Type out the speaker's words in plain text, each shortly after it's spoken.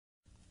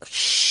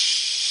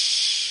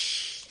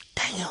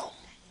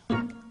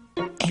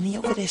Ain't he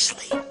over there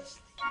asleep?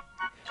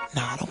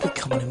 Nah, don't be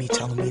coming to me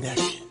telling me that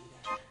shit.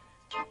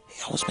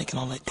 I was making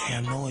all that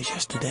damn noise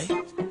yesterday.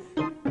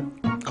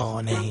 Oh,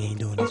 and he ain't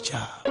doing his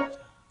job.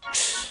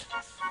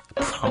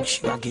 I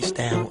promise you I get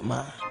down with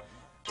mine.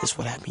 This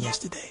what happened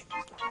yesterday.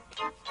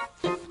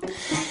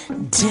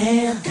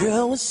 Damn,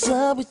 girl, what's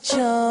up with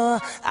y'all?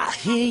 I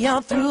hear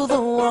y'all through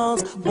the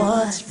walls.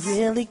 What's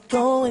really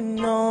going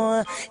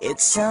on?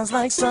 It sounds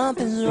like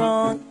something's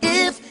wrong.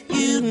 If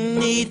you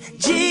need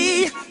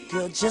G,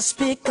 girl, just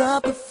pick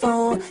up the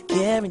phone.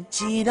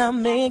 Guaranteed I'll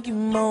make you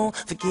moan.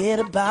 Forget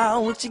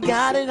about what you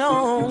got at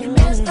home. Your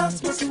man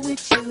starts messing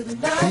with you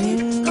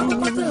tonight. Come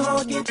across the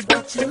hall, get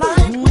what you like.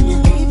 When you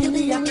leave, you'll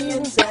be happy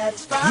and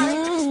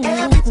satisfied.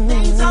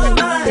 Everything's alright.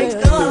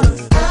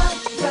 I'm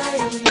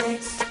right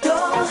next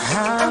door.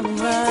 I'm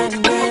right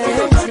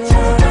next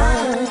door.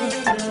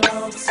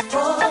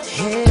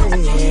 Hey,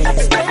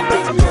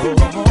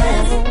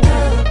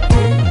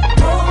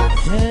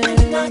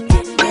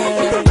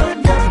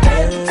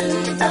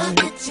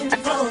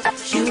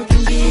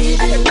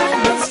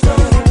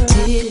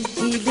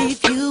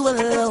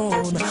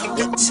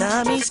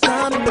 time he's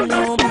coming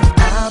home,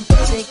 I'm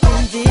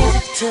taking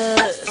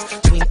visitors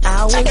between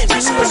hours 2 and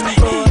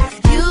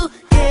 4. You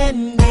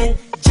can get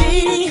G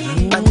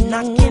by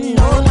knocking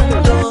on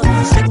my door.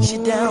 Sit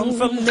you down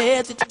from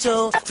head to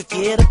toe.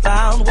 Forget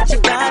about what you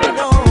got it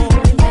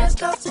on. Man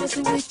starts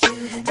messing with you.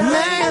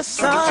 Man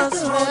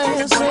starts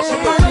messing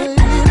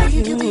with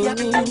you. You'll be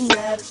happy and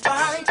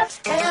satisfied.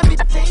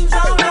 Everything's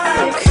alright.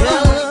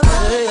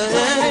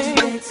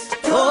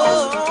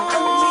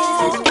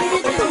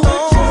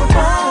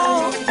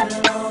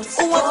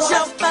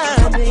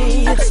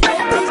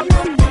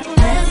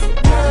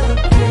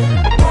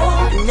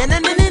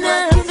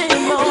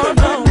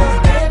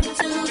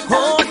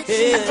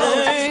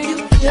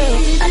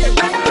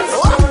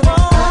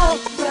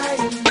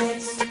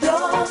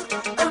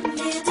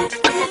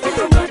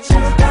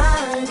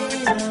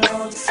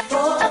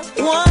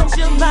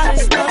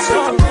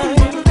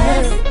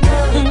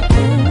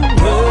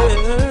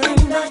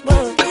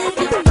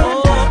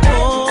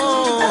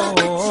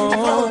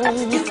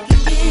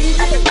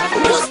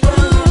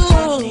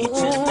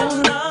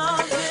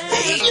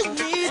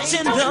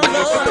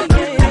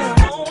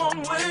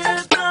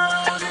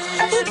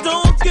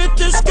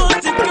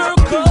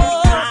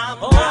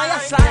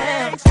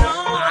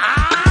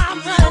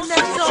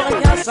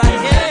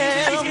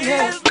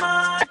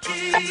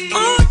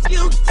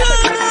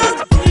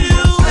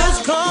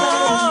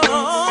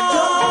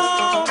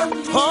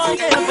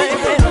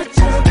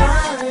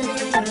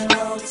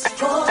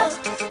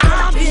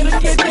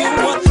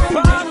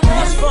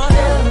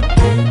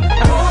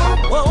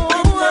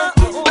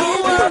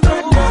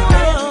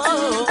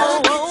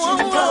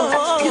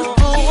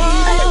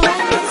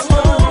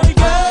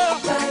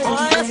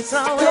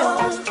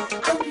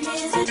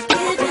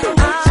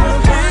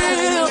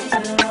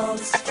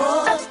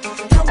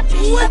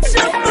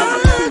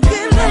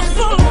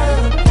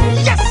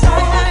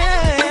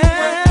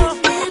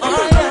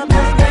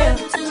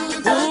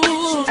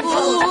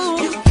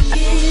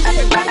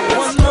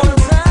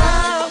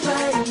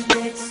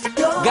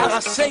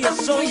 Say it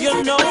so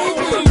you know,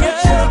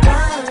 yeah.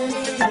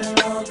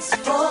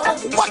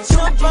 What's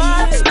your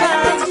body?